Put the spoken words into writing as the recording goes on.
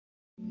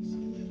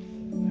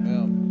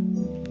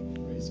Amen.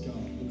 Praise God.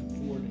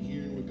 Looking forward to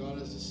hearing what God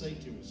has to say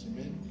to us.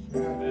 Amen.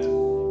 Amen.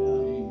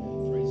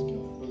 Amen. Praise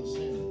God. Brother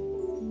Sam,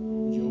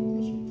 would you open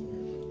us with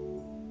prayer?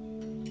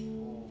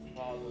 Oh,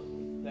 Father,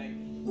 we thank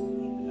you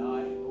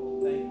tonight.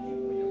 Oh, thank you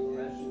for your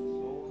precious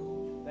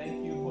Lord. Thank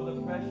you for the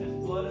precious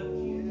blood of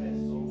Jesus.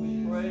 Lord,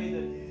 we pray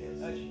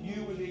that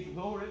you would be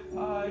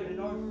glorified in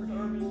our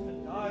service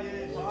tonight.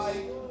 That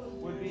Christ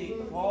would be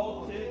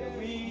exalted. That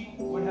we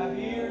would have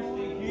ears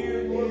to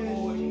hear your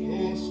voice.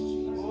 Yes.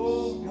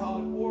 Oh,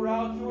 God, pour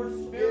out your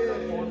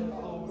spirit upon us,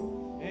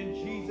 Lord. In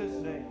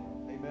Jesus' name,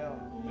 amen.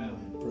 Amen.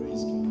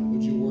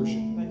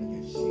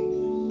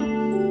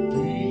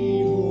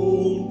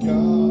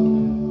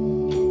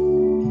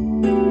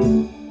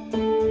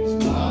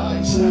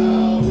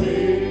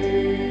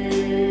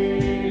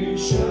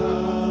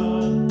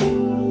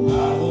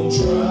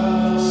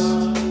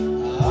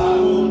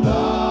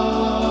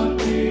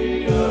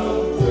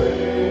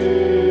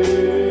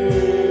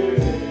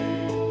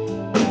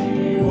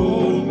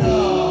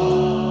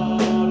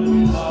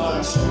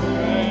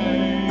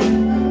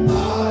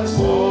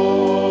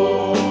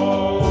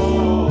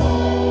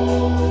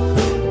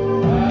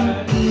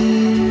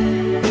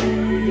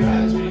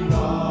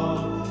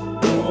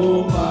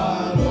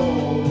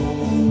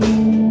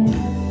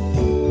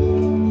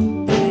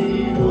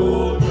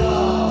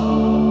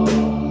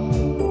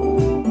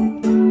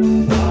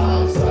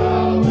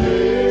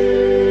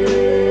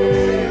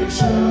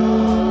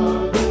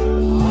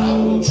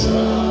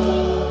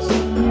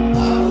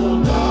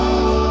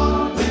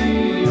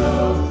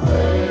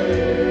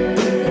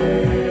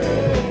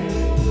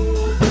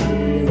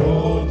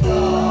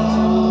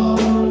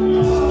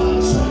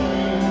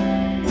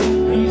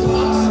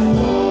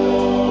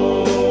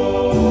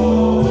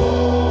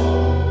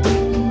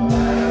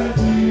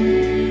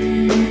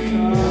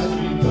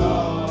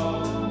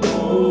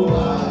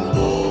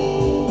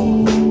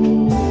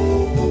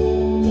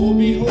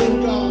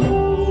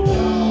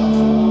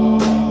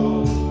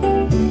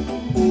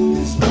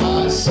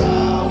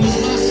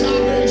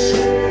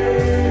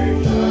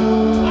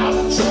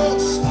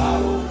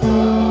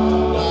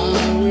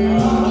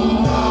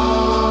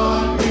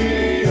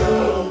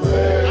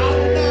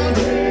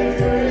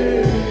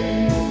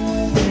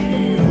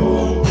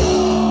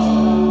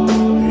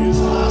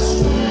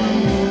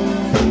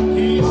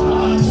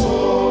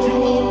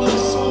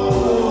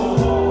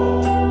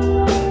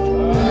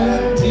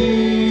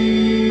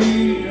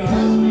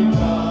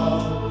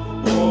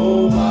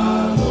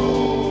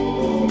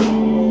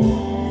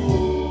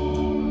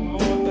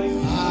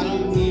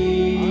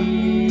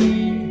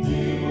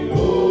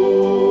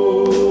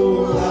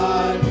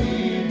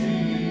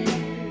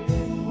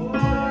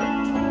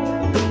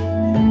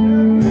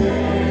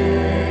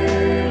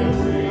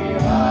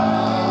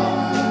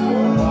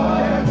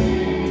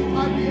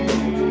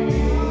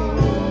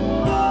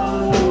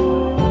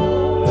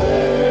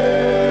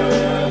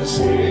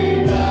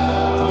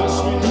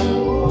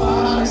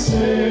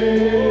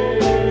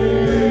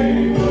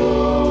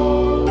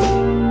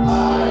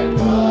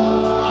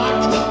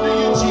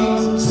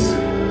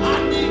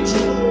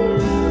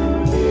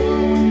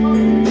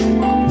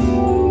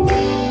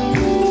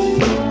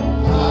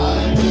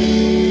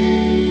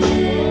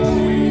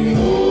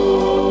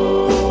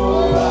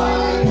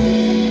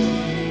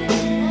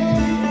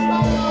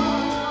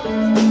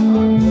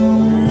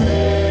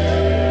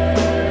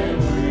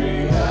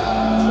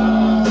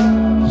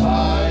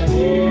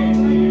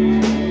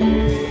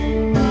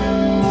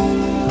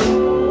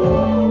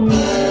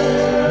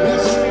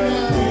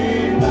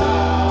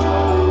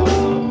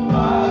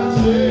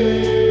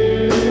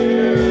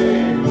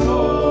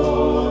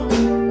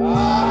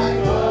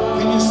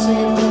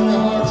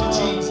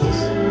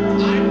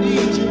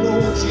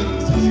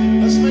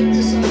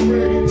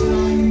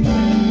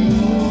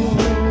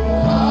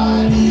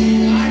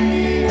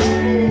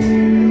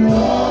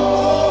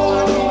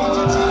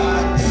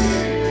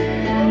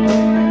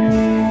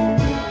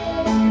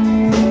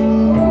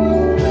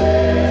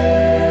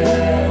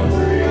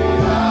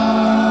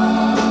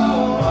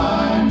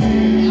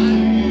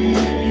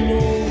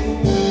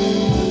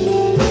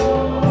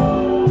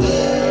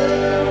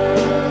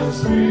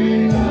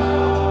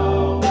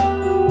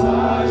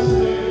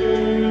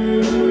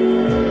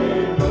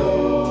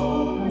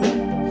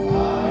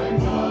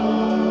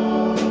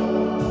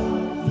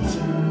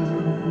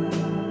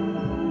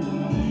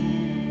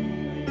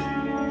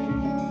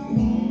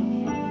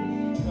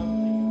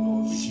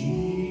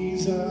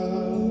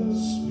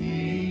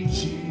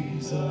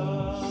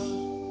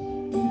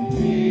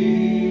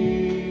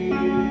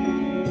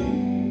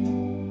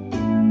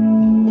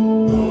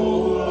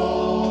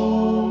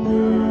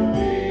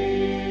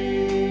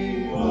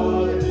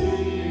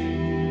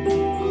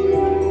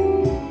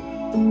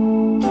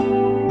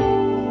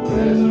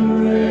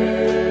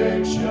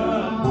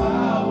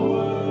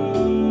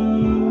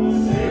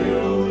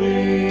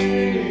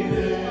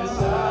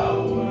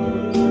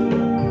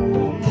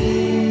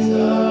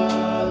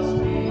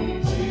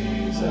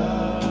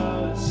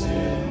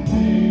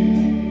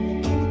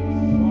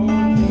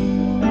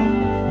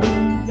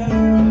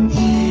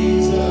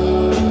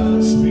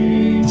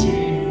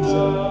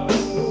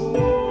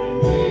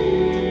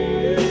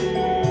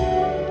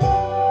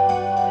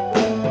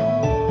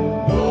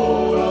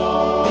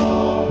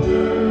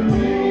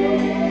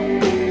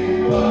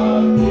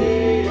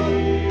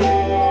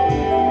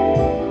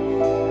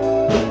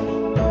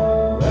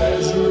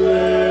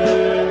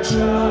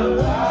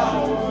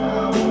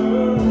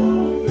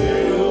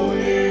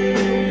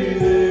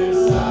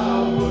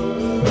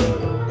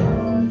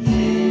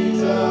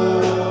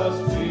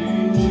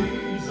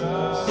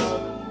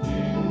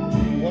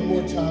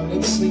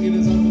 and sing it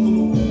as unto the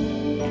Lord.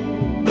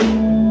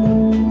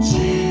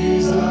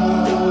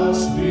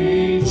 Jesus,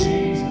 be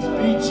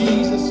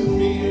Jesus in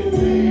me.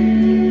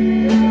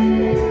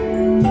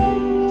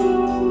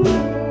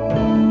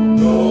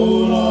 No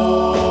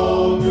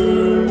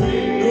longer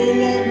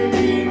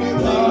me,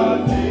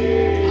 but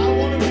thee. I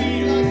want to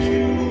be like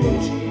you,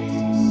 Lord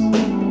Jesus.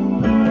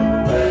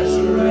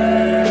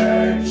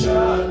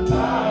 Resurrection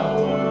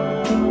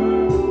power,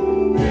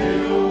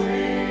 fill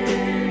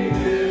me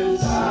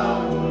this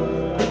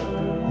hour.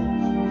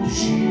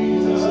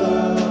 Jesus,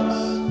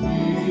 be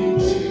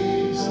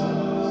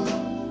Jesus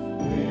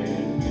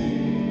in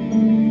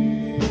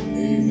me.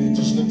 Amen.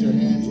 Just lift your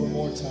hands one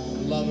more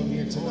time. Love him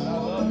here tonight.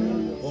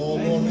 Oh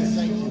Lord, we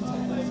thank you,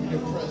 Father, for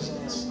your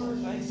presence.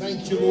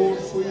 Thank you, Lord,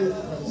 for your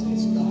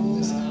presence, God, in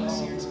this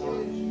house here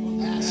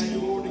tonight. Ask you,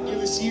 Lord, to give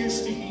us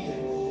ears to hear,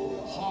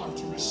 heart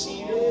to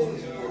receive your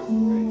word.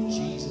 In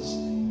Jesus'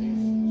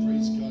 name.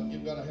 Praise God.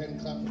 Give God a hand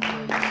clap of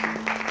praise.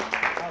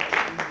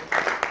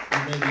 You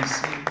may be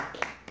seated.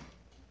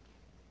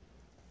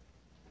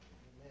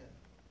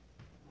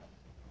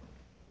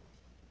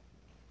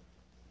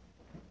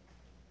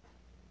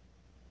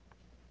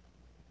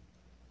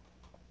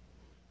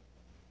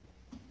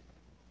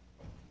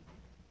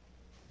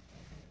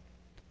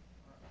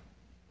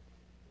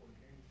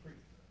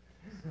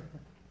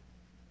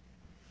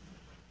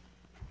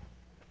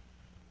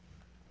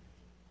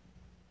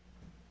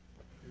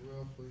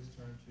 Please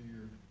turn to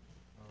your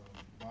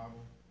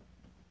Bible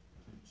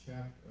to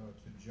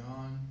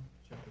John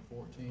chapter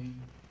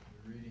 14.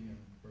 We're reading in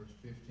verse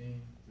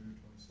 15 through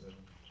 27.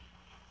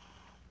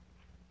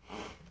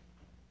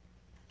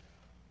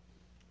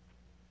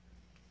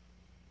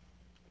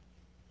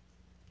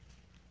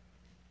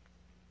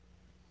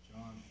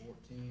 John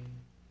 14,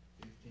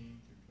 15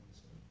 through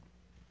 27.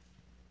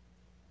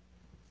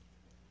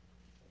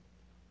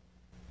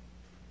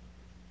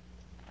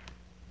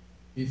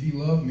 If you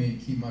love me,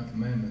 keep my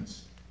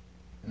commandments.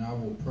 And I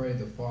will pray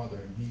the Father,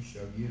 and he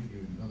shall give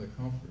you another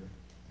comforter,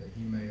 that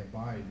he may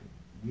abide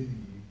with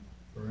you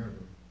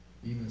forever.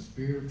 Even the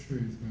Spirit of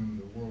truth, whom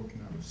the world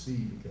cannot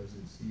receive, because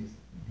it seeth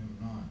him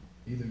not,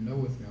 neither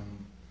knoweth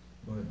him,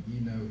 but ye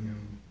know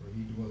him, for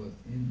he dwelleth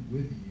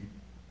with you,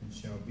 and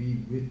shall be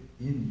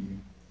within you.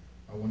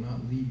 I will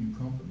not leave you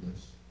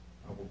comfortless.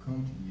 I will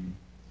come to you.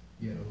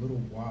 Yet a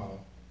little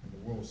while, and the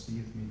world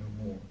seeth me no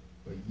more.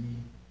 But ye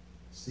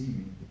see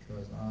me,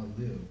 because I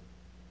live.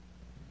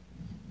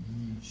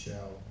 Ye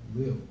shall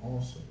live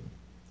also.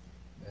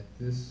 At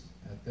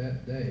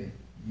that day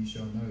ye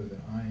shall know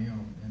that I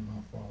am in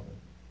my Father,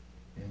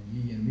 and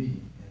ye in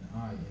me, and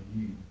I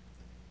in you.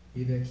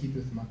 He that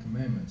keepeth my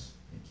commandments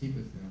and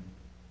keepeth them,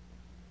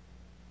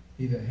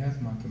 he that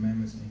hath my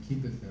commandments and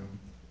keepeth them,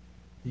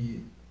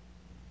 he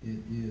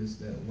it is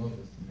that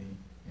loveth me,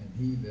 and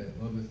he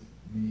that loveth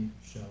me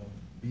shall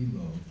be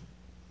loved.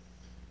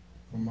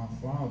 For my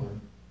Father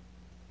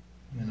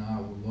and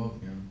I will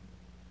love him,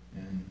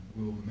 and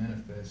will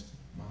manifest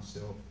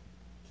myself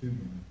to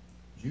him.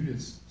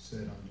 Judas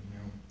said unto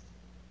him,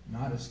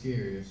 not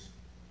Iscariot,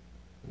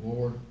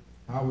 Lord,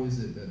 how is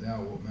it that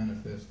thou wilt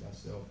manifest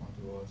thyself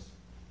unto us,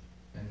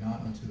 and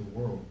not unto the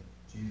world?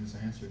 Jesus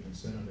answered and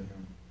said unto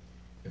him,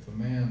 if a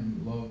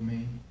man love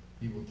me,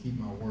 he will keep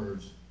my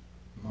words,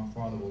 and my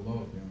Father will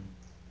love him,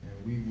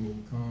 and we will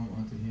come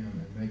unto him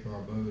and make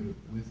our abode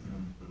with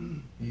him.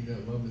 He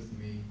that loveth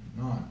me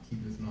not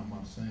keepeth not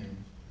my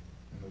sayings,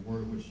 and the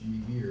word which ye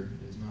hear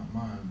is not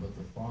mine, but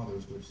the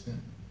Father's which sent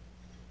me.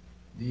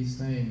 These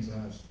things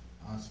I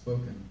have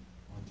spoken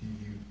unto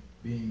you,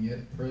 being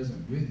yet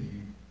present with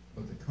you,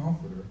 but the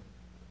Comforter,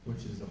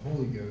 which is the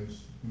Holy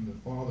Ghost, whom the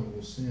Father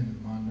will send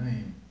in my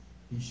name,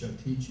 he shall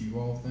teach you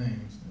all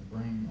things, and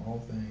bring all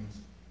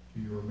things to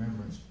your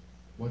remembrance,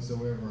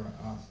 whatsoever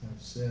I have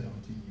said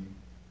unto you.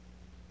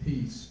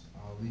 Peace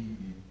I leave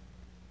you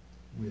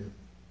with,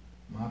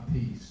 my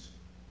peace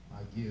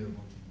I give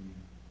unto you.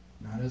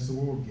 Not as the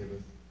world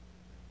giveth,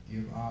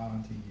 give I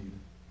unto you.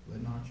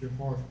 Let not your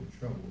hearts be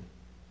troubled,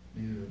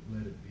 neither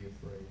let it be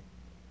afraid.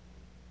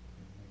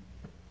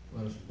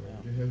 Let us pray.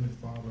 Dear Heavenly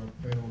Father, I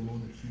pray, O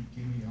Lord, that you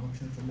give me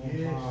unction from on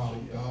high, O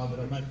God,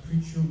 that I might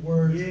preach your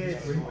words to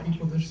these great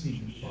people this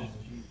evening, Father.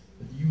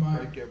 That you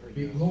might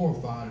be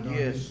glorified in our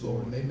midst,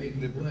 Lord, and they may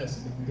be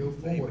blessed, and we can go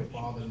forward,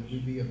 Father, and we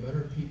be a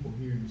better people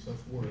hearing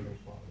such word, O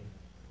Father.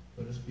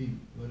 Let us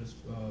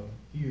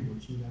hear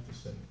what you have to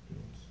say to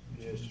us.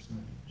 In Jesus'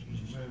 name.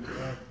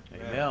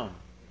 Amen.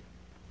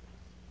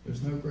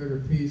 There's no greater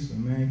peace a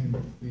man can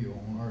feel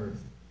on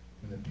earth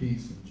than the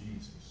peace in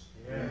Jesus.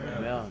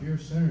 Amen. If you're a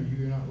sinner,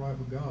 you're not right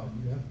with God,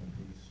 you have no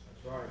peace.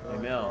 That's right.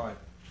 Amen.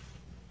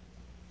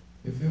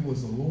 If it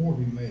was the Lord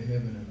who made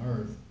heaven and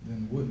earth,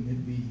 then wouldn't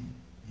it be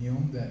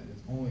him that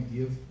is only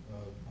give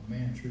a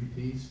man true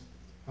peace?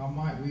 How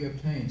might we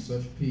obtain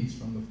such peace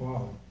from the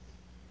Father?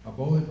 I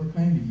boldly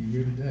proclaim to you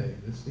here today,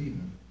 this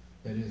evening,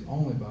 that it is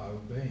only by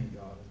obeying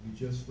God, as we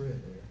just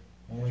read there.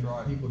 Only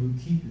people who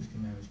keep his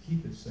commandments,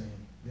 keep his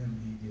saying, then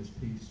he gives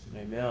peace to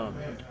them.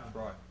 Amen. That's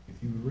right.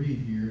 If you read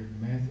here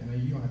in Matthew, and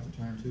you don't have to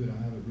turn to it, I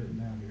have it written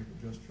down here,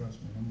 but just trust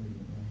me, I'm reading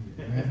it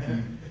right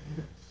here.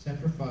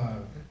 chapter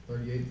 5,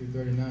 38 through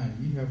 39.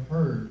 Ye have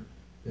heard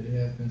that it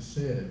hath been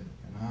said,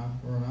 an eye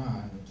for an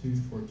eye, and a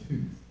tooth for a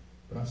tooth.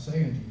 But I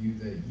say unto you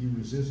that ye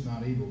resist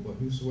not evil, but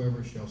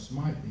whosoever shall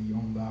smite thee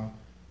on thy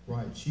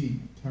right cheek,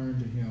 turn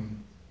to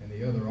him and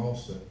the other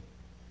also.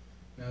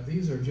 Now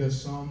these are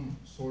just some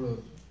sort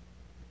of,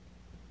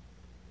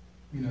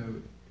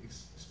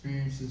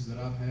 experiences that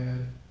I've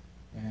had,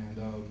 and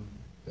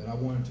that I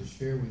wanted to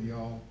share with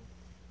y'all,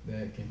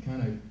 that can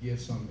kind of give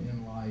some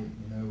insight,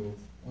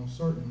 on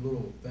certain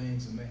little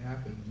things that may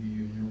happen to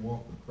you in your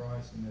walk with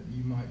Christ, and that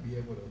you might be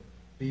able to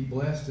be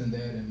blessed in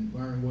that and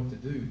learn what to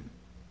do.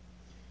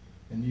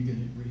 And you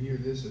can hear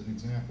this as an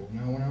example.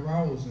 Now, whenever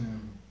I was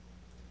in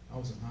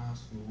high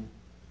school.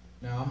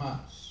 Now,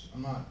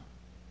 I'm not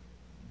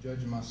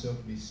judging myself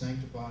to be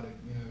sanctified,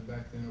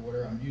 back then or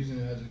whatever. I'm using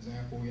it as an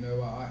example.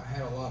 I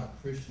had a lot of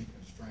Christian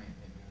constraint,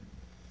 amen.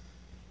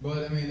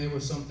 But there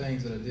were some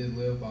things that I did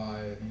live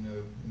by,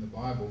 in the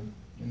Bible.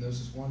 And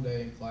this is one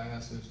day in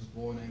class, there was this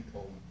boy named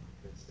Coleman.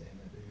 I couldn't stand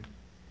that dude.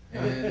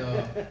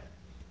 And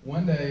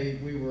one day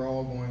we were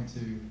all going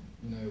to,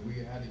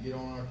 we had to get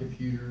on our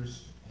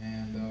computers,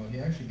 and he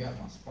actually got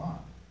my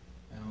spot.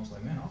 And I was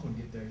like, man, I was going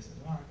to get there. He said,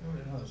 all right, go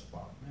to another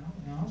spot. Man,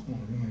 I was going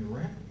to him a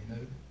rapper,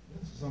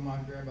 This is something I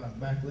could grab by his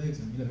back legs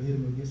and, hit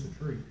him against a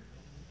tree.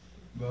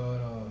 But,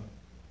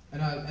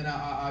 and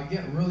I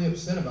get really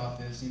upset about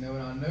this, and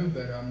I know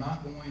better. I'm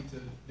not going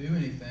to do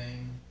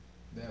anything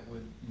that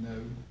would,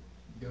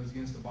 goes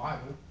against the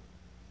Bible.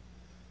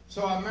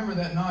 So I remember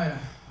that night, I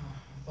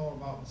thought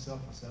about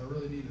myself. I said, I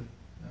really need to,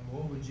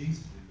 what would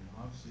Jesus do?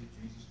 Obviously,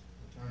 Jesus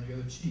would turn the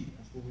other cheek.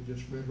 That's what we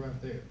just read right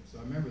there. So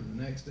I remember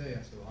the next day,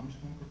 I said, well, I'm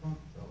just going to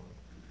confront the fellow.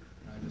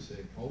 And I just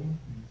said, Coleman?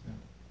 And he said,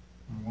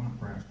 I want to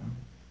crash him.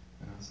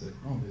 And I said,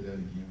 I won't do that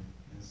again.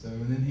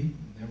 And then he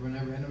never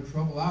had no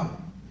trouble out of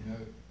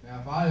him, Now,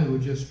 if I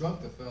would just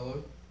struck the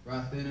fellow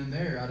right then and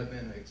there, I'd have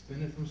been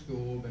expended from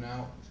school, been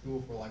out of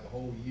school for like a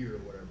whole year or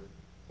whatever.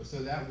 But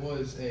so that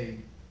was a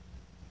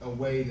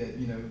way that,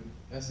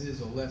 that is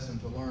a lesson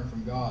to learn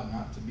from God,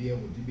 not to be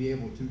able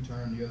to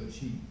turn the other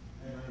cheek.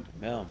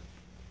 Yeah.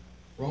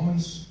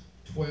 Romans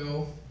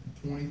 12,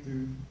 20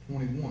 through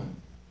 21.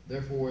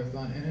 Therefore, if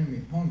thine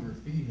enemy hunger,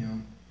 feed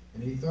him,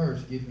 and he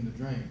thirst, give him to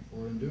drink.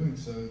 For in doing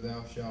so,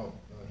 thou shalt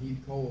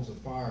heap coals of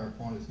fire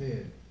upon his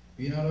head.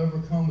 Be not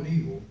overcome with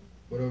evil,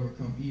 but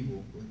overcome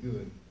evil with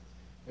good.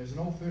 There's an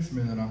old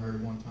fisherman that I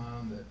heard one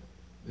time that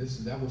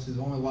that was his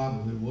only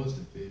livelihood was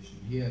to fish.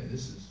 And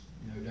this is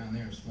down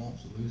there in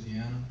swamps of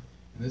Louisiana,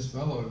 and this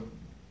fellow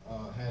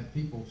had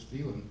people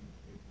stealing,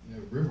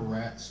 river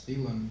rats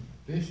stealing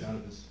fish out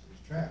of his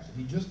traps. And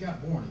he just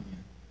got born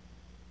again,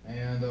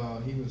 and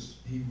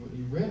he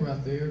read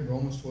right there in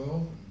Romans 12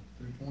 and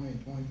through 20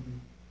 and 20 through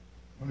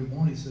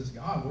 21. He says,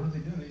 God, what are they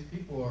doing? These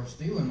people are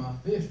stealing my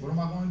fish. What am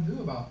I going to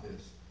do about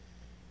this?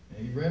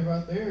 And he read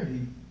right there, and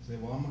he said,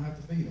 well, I'm going to have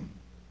to feed them.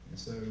 And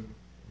so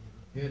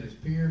he had his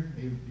pier.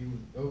 He was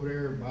over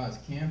there by his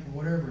camp or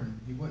whatever, and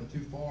he wasn't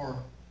too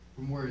far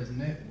from where his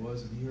net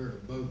was, and he heard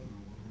a boat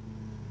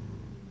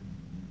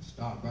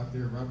stop right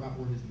there, right about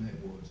where his net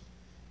was.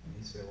 And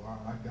he said, well,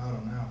 I got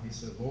him now. He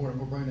said, Lord, I'm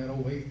going to bring that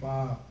old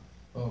 8.5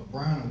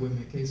 brownie with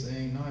me in case they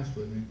ain't nice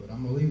with me, but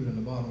I'm going to leave it in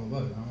the bottom of the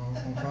boat. I'm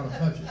not going to try to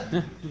touch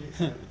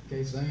it in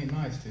case they ain't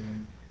nice to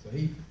me. So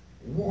he,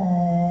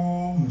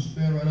 and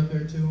sped right up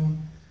there to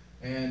him.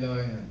 And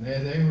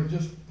they were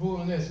just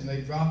pulling this, and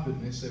they dropped it,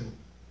 and they said,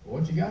 well,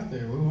 what you got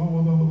there? We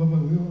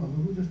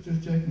were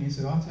just checking. He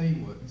said, I'll tell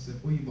you what. He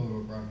said, pull your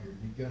boat up right here.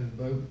 He got his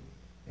boat,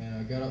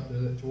 and got up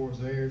towards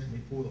theirs, and he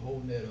pulled the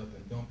whole net up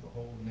and dumped the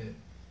whole net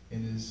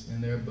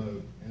in their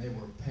boat. And they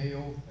were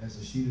pale as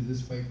a sheet of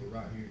this paper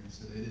right here. And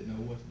so they didn't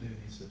know what to do.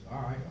 And he said,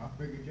 all right, I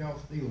figured y'all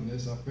stealing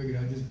this. I figured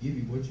I'd just give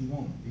you what you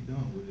want and be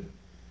done with it.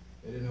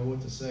 They didn't know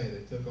what to say.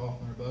 They took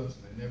off on their boats,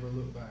 and they never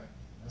looked back.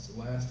 That's the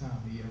last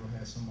time he ever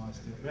had somebody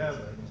steal fish.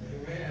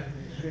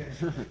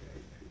 Amen.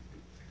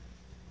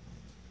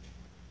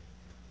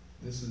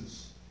 This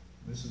is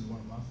one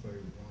of my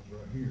favorite ones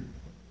right here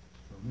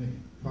for me.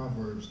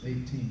 Proverbs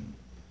 18,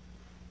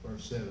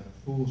 verse 7.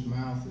 A fool's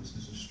mouth is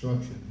his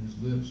destruction, his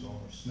lips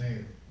are a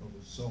snare of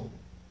his soul.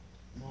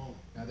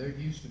 Now there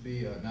used to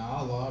be, a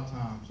lot of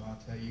times, I'll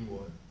tell you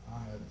what,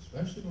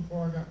 especially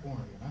before I got born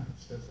again, I have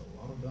said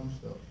a lot of dumb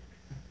stuff.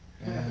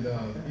 And,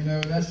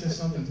 that's just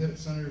something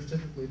senators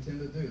typically tend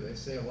to do. They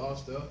say a lot of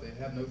stuff. They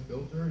have no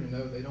filter.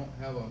 They don't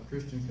have a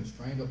Christian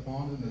constraint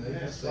upon them, and they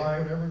just say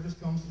whatever just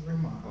comes to their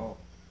mind. Oh.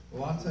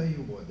 Well, I'll tell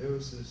you what. There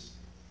was this.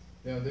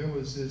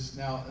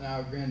 Now,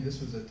 again, this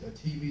was a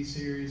TV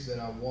series that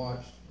I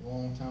watched a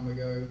long time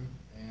ago,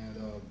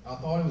 and I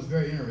thought it was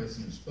very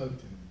interesting. It spoke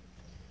to me.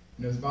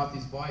 And it was about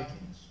these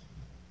Vikings,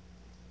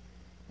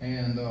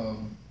 and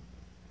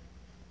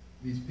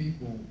these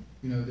people.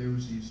 They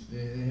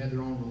had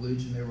their own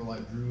religion. They were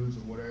like druids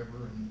or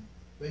whatever, and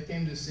they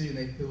came to the city and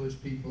they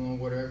pillaged people and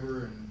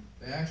whatever, and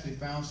they actually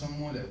found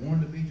someone that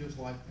wanted to be just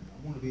like them.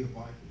 I want to be a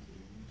Viking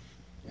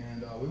too,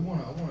 and I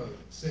want to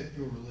accept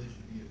your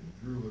religion, be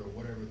a druid or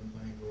whatever the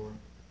things were.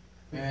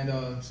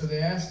 And so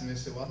they asked him. They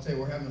said, "Well, I'll tell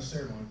you, we're having a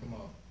ceremony. Come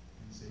up."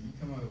 And he said, "You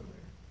come over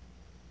there."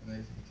 and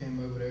they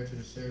came over there to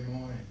the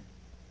ceremony, and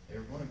they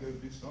were going to go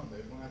do something.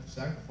 They were going to have to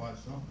sacrifice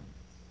something.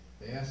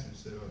 They asked him,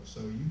 said,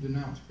 "So you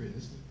denounce Christian?"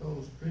 This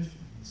fellow's Christian.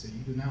 He said,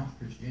 "You denounce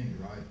Christianity,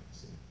 right?" He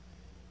said,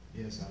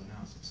 "Yes, I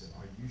denounce it." He said,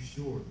 "Are you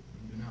sure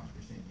you denounce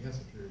Christianity?" "Yes,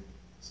 I'm sure."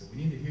 He said, "We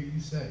need to hear you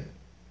say,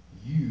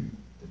 you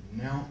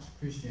denounce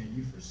Christianity,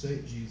 you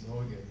forsake Jesus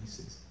altogether." He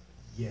says,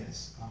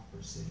 "Yes, I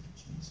forsake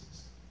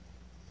Jesus."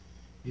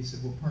 He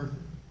said, "Well,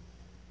 perfect.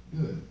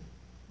 Good.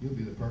 You'll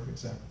be the perfect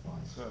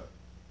sacrifice."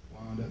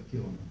 Wound up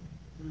killing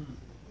him.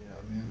 Yeah,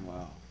 amen.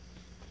 Wow.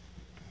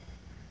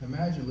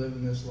 Imagine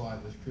living this life,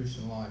 this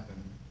Christian life,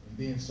 and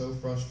being so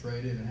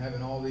frustrated and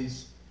having all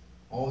these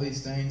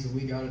things that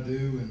we got to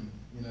do, and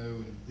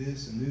and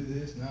this and do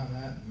this, and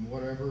that, and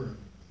whatever. And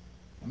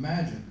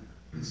imagine,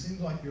 it seems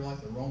like you're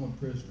like the Roman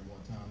prisoner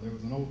one time. There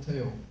was an old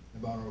tale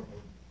about a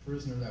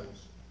prisoner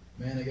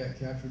they got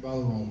captured by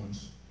the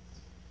Romans.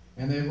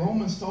 And the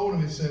Romans told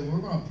him, they said, "We're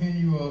going to pin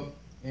you up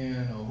in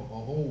a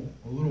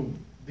little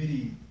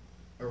bitty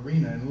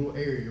arena, in a little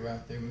area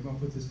right there. We're going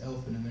to put this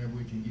elephant in there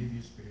with you and give you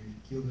a spear. You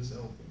kill this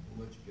elephant,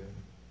 we'll let you go."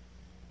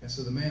 And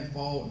so the man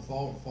fought and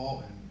fought and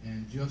fought,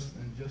 and just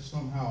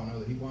somehow or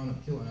another, he wound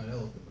up killing that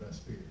elephant with that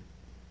spear.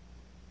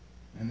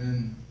 And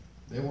then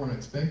they weren't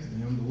expecting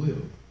him to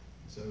live.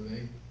 So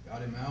they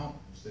got him out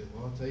and said,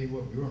 "Well, I'll tell you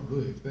what, we weren't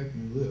really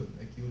expecting you to live."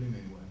 They killed him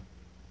anyway.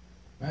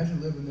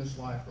 Imagine living this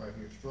life right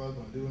here,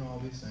 struggling, doing all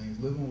these things,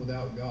 living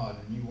without God,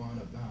 and you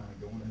wind up dying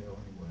and going to hell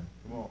anyway.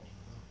 Come on.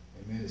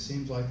 Amen. It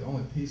seems like the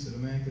only peace that a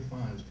man could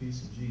find is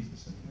peace in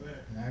Jesus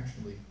and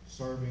actually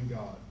serving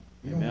God.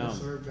 You don't want to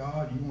serve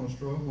God, you want to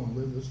struggle and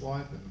live this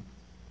life and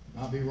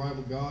not be right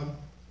with God,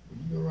 well,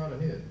 you go right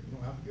ahead. You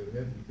don't have to go to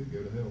heaven, you could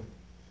go to hell.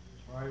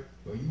 Right.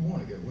 But you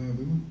want to go.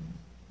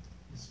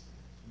 It's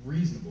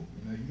reasonable.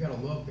 You got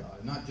to love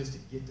God, not just to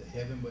get to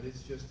heaven, but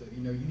it's just that, you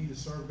need to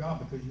serve God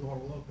because you ought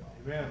to love God.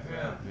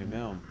 Amen.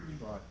 Amen.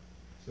 Right.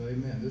 So,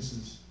 amen. This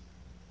is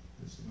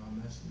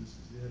my message. This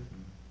is it,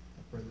 and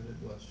I pray that it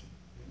bless you.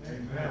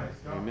 Amen.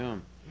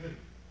 Amen.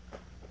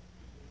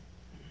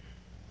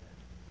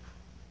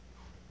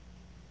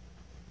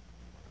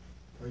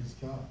 Praise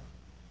God.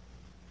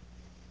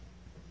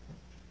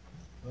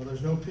 Well,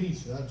 there's no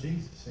peace without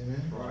Jesus.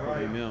 Amen.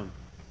 Right. Amen.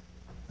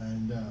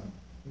 And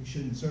we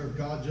shouldn't serve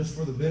God just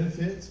for the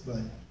benefits, but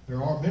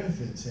there are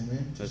benefits.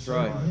 Amen. That's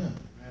serving right. Him.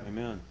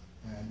 Amen.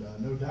 And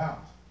no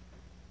doubt,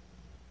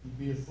 you'd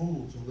be a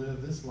fool to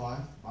live this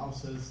life. The Bible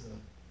says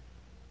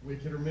the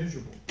wicked are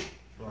miserable.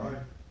 Right.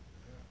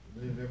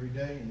 Live every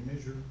day in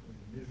miserable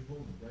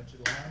and wretched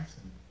lives.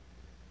 And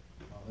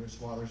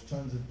there's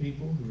tons of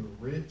people who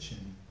are rich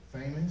and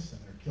famous,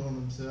 and they're killing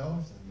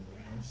themselves and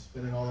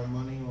spending all their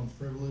money on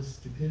frivolous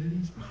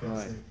stupidities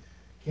because they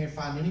can't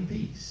find any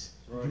peace.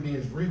 You can be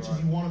as rich as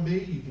you want to be.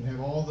 You can have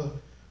all the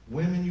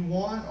women you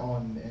want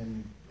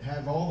and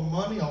have all the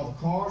money, all the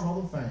cars,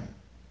 all the fame.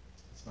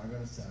 It's not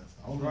going to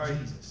satisfy. Only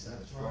Jesus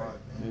satisfies.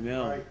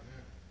 Amen.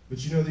 But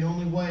the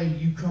only way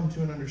you come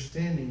to an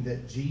understanding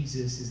that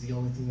Jesus is the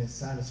only thing that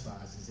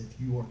satisfies is if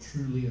you are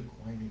truly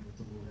acquainted with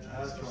the Lord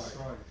Jesus. That's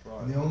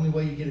right. And the only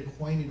way you get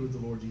acquainted with the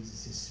Lord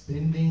Jesus is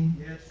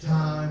spending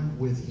time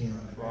with Him.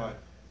 Right.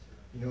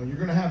 You're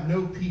going to have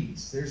no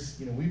peace.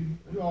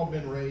 We've all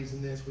been raised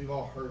in this. We've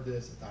all heard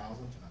this 1,000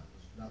 times.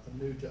 Nothing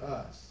new to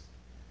us.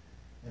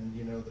 And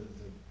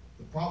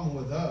the problem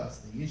with us,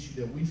 the issue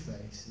that we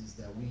face is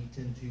that we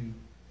tend to,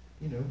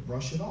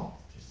 brush it off.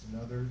 Just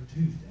another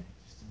Tuesday,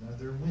 just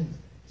another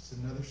Wednesday, just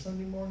another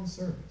Sunday morning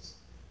service.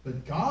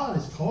 But God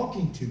is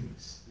talking to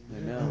us.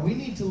 Amen. And we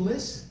need to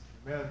listen.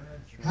 Amen.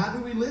 How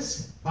do we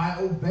listen? By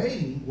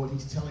obeying what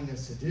He's telling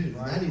us to do.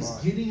 And that is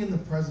getting in the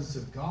presence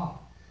of God.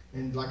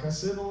 And like I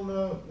said on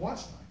watch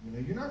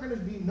night, you're not going to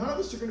be, none of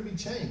us are going to be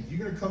changed. You're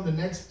going to come to the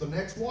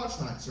next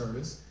watch night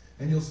service,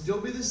 and you'll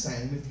still be the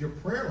same if your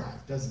prayer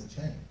life doesn't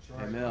change.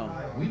 Amen.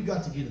 We've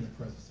got to get in the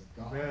presence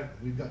of God. Amen.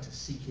 We've got to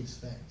seek His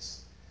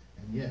face.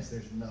 And yes,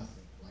 there's nothing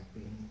like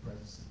being in the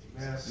presence of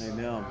Jesus.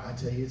 Amen. I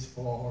tell you, it's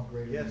far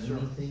greater than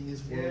anything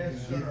this world can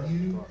give sir.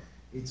 you.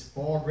 It's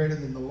far greater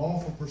than the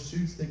lawful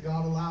pursuits that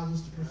God allows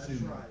us to pursue.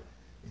 That's right.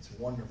 It's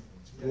wonderful.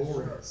 It's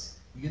glorious.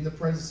 You get in the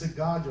presence of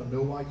God, you'll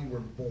know why you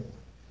were born.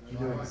 You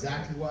know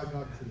exactly why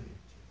God created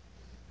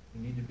you.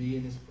 You need to be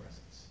in His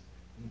presence.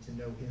 You need to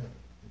know Him,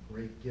 the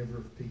great giver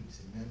of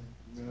peace. Amen.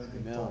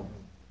 Amen.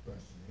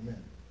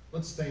 Amen.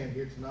 Let's stand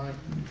here tonight.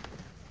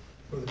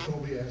 Brother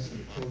Colby, I ask you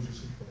to close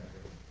us in prayer.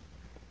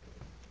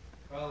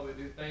 Father, we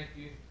do thank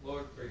you,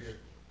 Lord, for your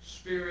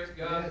Spirit,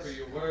 God, for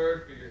your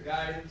word, for your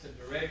guidance and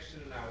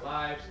direction in our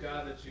lives,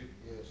 God, that you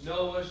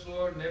know us,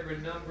 Lord, and every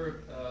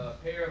number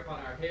hair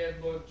upon our head,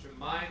 Lord, that you're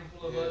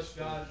mindful of us,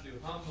 God, as you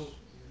humble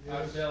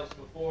ourselves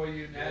before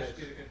you and ask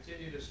you to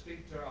continue to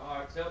speak to our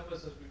hearts. Help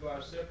us as we go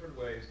our separate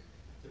ways,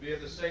 to be of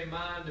the same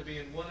mind, to be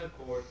in one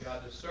accord,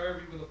 God, to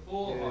serve you with a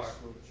full heart.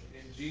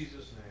 In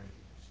Jesus' name,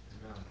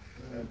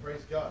 amen.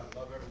 Praise God.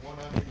 Love every one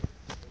of you.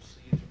 We'll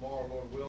see you tomorrow, Lord willing.